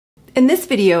In this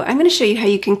video, I'm going to show you how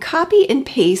you can copy and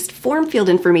paste form field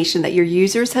information that your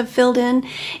users have filled in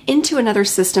into another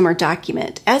system or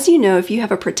document. As you know, if you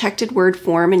have a protected Word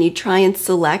form and you try and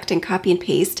select and copy and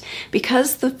paste,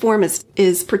 because the form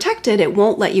is protected, it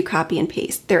won't let you copy and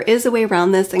paste. There is a way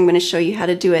around this. I'm going to show you how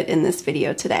to do it in this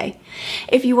video today.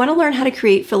 If you want to learn how to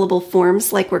create fillable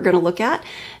forms like we're going to look at,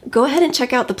 go ahead and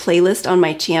check out the playlist on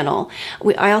my channel.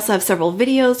 I also have several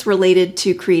videos related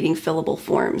to creating fillable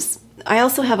forms. I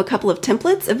also have a couple of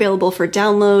templates available for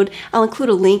download. I'll include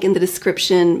a link in the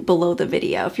description below the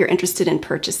video if you're interested in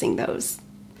purchasing those.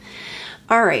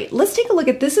 All right, let's take a look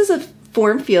at this. Is a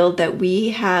form field that we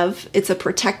have. It's a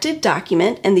protected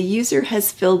document and the user has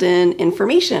filled in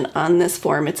information on this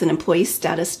form. It's an employee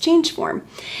status change form.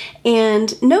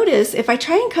 And notice if I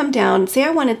try and come down, say I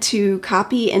wanted to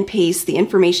copy and paste the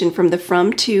information from the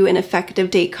from, to, and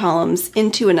effective date columns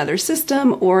into another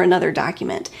system or another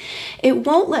document, it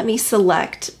won't let me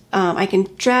select. I can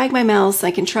drag my mouse,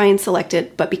 I can try and select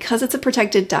it, but because it's a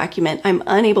protected document, I'm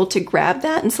unable to grab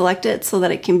that and select it so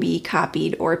that it can be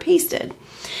copied or pasted.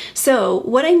 So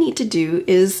what I need to do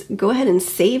is go ahead and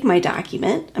save my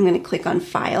document. I'm going to click on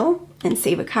File and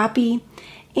Save a Copy,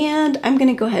 and I'm going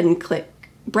to go ahead and click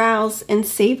Browse and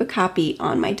save a copy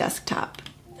on my desktop.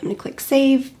 I'm going to click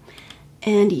Save,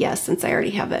 and yes, since I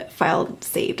already have it file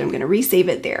saved, I'm going to resave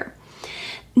it there.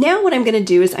 Now what I'm going to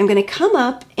do is I'm going to come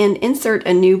up and insert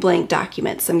a new blank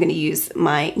document. So I'm going to use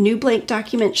my new blank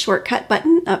document shortcut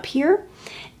button up here,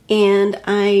 and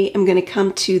I am going to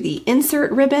come to the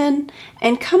insert ribbon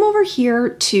and come over here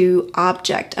to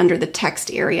object under the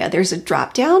text area. There's a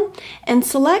drop down and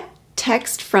select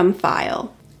text from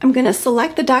file. I'm going to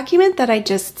select the document that I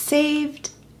just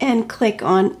saved and click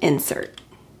on insert.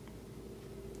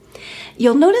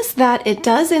 You'll notice that it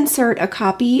does insert a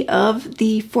copy of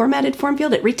the formatted form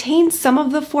field. It retains some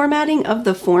of the formatting of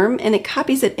the form and it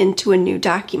copies it into a new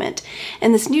document.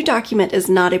 And this new document is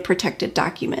not a protected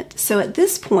document. So at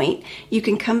this point, you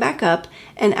can come back up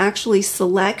and actually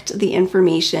select the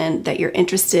information that you're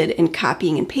interested in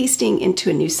copying and pasting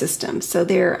into a new system. So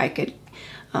there I could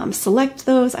select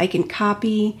those, I can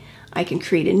copy, I can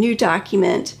create a new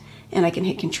document, and I can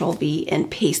hit Control V and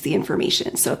paste the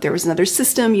information. So if there was another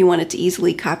system you wanted to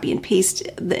easily copy and paste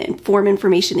the form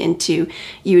information into,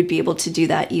 you would be able to do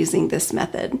that using this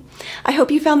method. I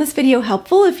hope you found this video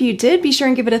helpful. If you did, be sure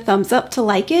and give it a thumbs up to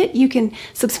like it. You can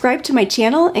subscribe to my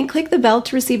channel and click the bell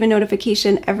to receive a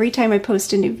notification every time I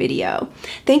post a new video.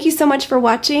 Thank you so much for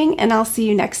watching, and I'll see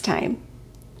you next time.